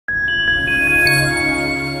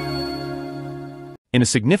In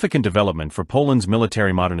a significant development for Poland's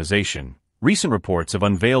military modernization, recent reports have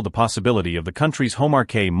unveiled the possibility of the country's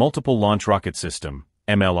Homar-K multiple launch rocket system,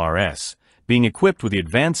 MLRS, being equipped with the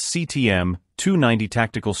advanced CTM 290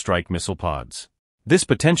 tactical strike missile pods. This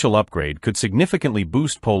potential upgrade could significantly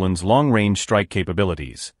boost Poland's long-range strike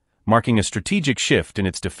capabilities, marking a strategic shift in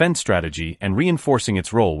its defense strategy and reinforcing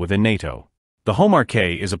its role within NATO. The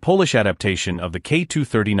Homar-K is a Polish adaptation of the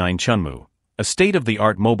K-239 Chunmoo, a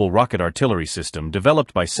state-of-the-art mobile rocket artillery system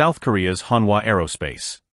developed by South Korea's Hanwha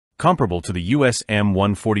Aerospace, comparable to the US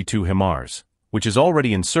M142 HIMARS, which is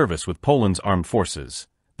already in service with Poland's armed forces.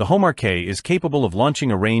 The Homar-K is capable of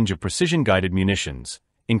launching a range of precision-guided munitions,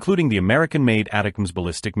 including the American-made ATACMS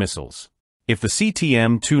ballistic missiles. If the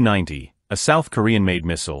CTM 290, a South Korean-made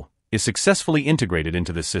missile, is successfully integrated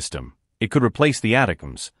into this system, it could replace the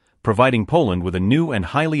ATACMS, providing Poland with a new and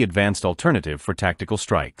highly advanced alternative for tactical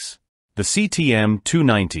strikes. The CTM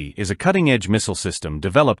 290 is a cutting-edge missile system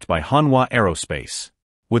developed by Hanwha Aerospace.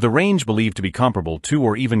 With a range believed to be comparable to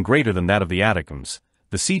or even greater than that of the ATACMS,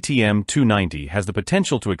 the CTM 290 has the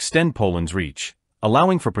potential to extend Poland's reach,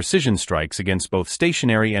 allowing for precision strikes against both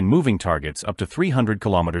stationary and moving targets up to 300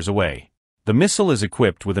 kilometers away. The missile is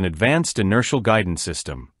equipped with an advanced inertial guidance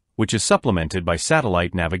system, which is supplemented by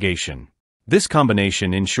satellite navigation. This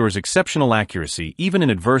combination ensures exceptional accuracy even in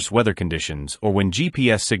adverse weather conditions or when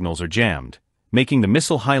GPS signals are jammed, making the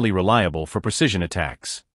missile highly reliable for precision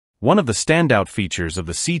attacks. One of the standout features of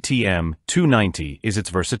the CTM 290 is its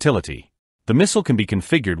versatility. The missile can be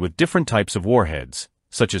configured with different types of warheads,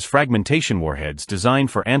 such as fragmentation warheads designed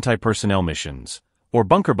for anti-personnel missions, or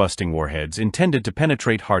bunker-busting warheads intended to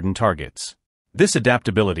penetrate hardened targets. This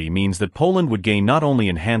adaptability means that Poland would gain not only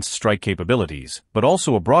enhanced strike capabilities, but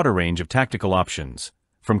also a broader range of tactical options,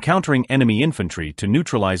 from countering enemy infantry to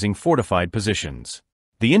neutralizing fortified positions.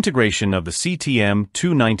 The integration of the CTM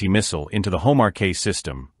 290 missile into the Homar-K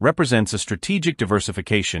system represents a strategic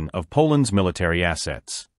diversification of Poland's military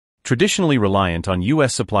assets. Traditionally reliant on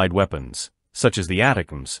US-supplied weapons, such as the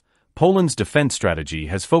ATACMS, Poland's defense strategy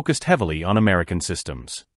has focused heavily on American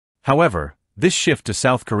systems. However, this shift to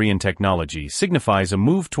South Korean technology signifies a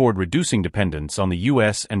move toward reducing dependence on the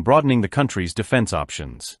US and broadening the country's defense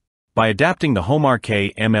options. By adapting the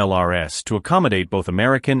Homar-K MLRS to accommodate both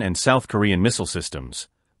American and South Korean missile systems,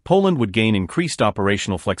 Poland would gain increased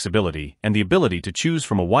operational flexibility and the ability to choose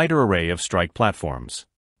from a wider array of strike platforms.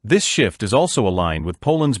 This shift is also aligned with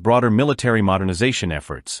Poland's broader military modernization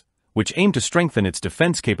efforts, which aim to strengthen its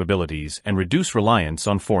defense capabilities and reduce reliance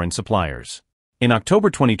on foreign suppliers. In October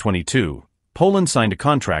 2022, Poland signed a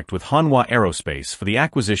contract with Hanwha Aerospace for the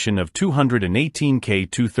acquisition of 218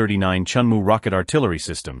 K-239 Chunmoo rocket artillery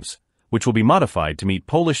systems, which will be modified to meet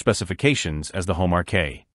Polish specifications as the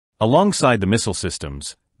Homar-K. Alongside the missile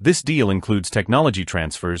systems, this deal includes technology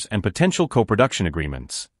transfers and potential co-production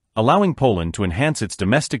agreements, allowing Poland to enhance its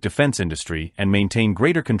domestic defense industry and maintain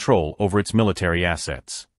greater control over its military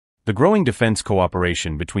assets. The growing defense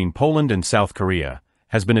cooperation between Poland and South Korea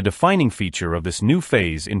has been a defining feature of this new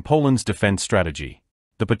phase in Poland's defense strategy.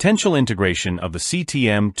 The potential integration of the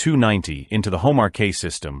CTM 290 into the Homar-K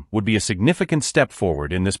system would be a significant step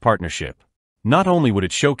forward in this partnership. Not only would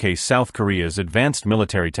it showcase South Korea's advanced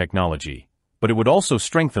military technology, but it would also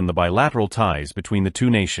strengthen the bilateral ties between the two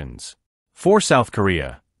nations. For South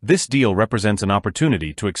Korea, this deal represents an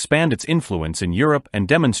opportunity to expand its influence in Europe and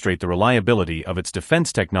demonstrate the reliability of its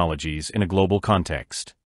defense technologies in a global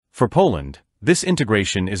context. For Poland, this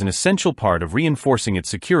integration is an essential part of reinforcing its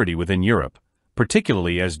security within Europe,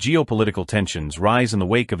 particularly as geopolitical tensions rise in the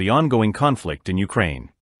wake of the ongoing conflict in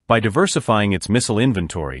Ukraine. By diversifying its missile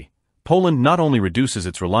inventory, Poland not only reduces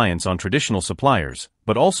its reliance on traditional suppliers,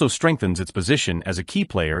 but also strengthens its position as a key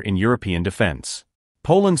player in European defense.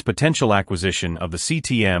 Poland's potential acquisition of the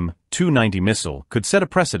CTM 290 missile could set a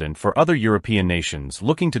precedent for other European nations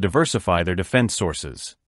looking to diversify their defense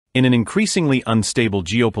sources. In an increasingly unstable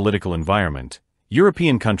geopolitical environment,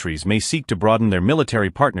 European countries may seek to broaden their military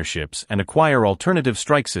partnerships and acquire alternative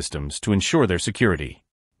strike systems to ensure their security.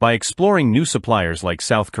 By exploring new suppliers like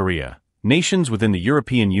South Korea, nations within the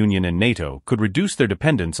European Union and NATO could reduce their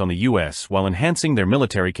dependence on the US while enhancing their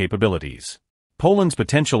military capabilities. Poland's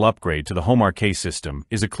potential upgrade to the Homar-K system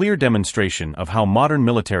is a clear demonstration of how modern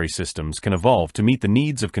military systems can evolve to meet the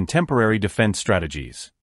needs of contemporary defense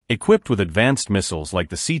strategies. Equipped with advanced missiles like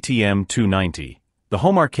the CTM 290, the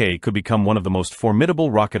Homar-K could become one of the most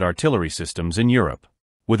formidable rocket artillery systems in Europe.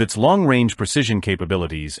 With its long-range precision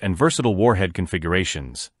capabilities and versatile warhead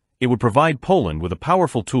configurations, it would provide Poland with a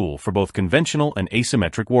powerful tool for both conventional and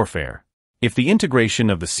asymmetric warfare. If the integration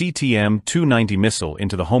of the CTM 290 missile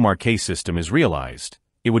into the Homar-K system is realized,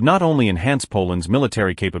 It would not only enhance Poland's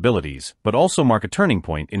military capabilities but also mark a turning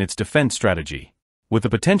point in its defense strategy. With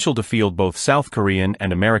the potential to field both South Korean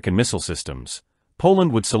and American missile systems,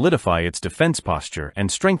 Poland would solidify its defense posture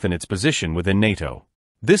and strengthen its position within NATO.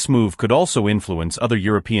 This move could also influence other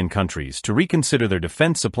European countries to reconsider their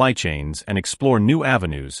defense supply chains and explore new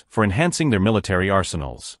avenues for enhancing their military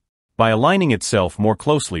arsenals. By aligning itself more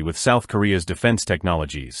closely with South Korea's defense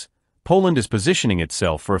technologies, Poland is positioning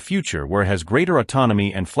itself for a future where it has greater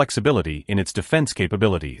autonomy and flexibility in its defense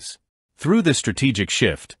capabilities. Through this strategic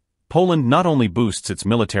shift, Poland not only boosts its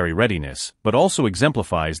military readiness but also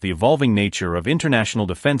exemplifies the evolving nature of international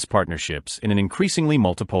defense partnerships in an increasingly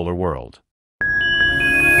multipolar world.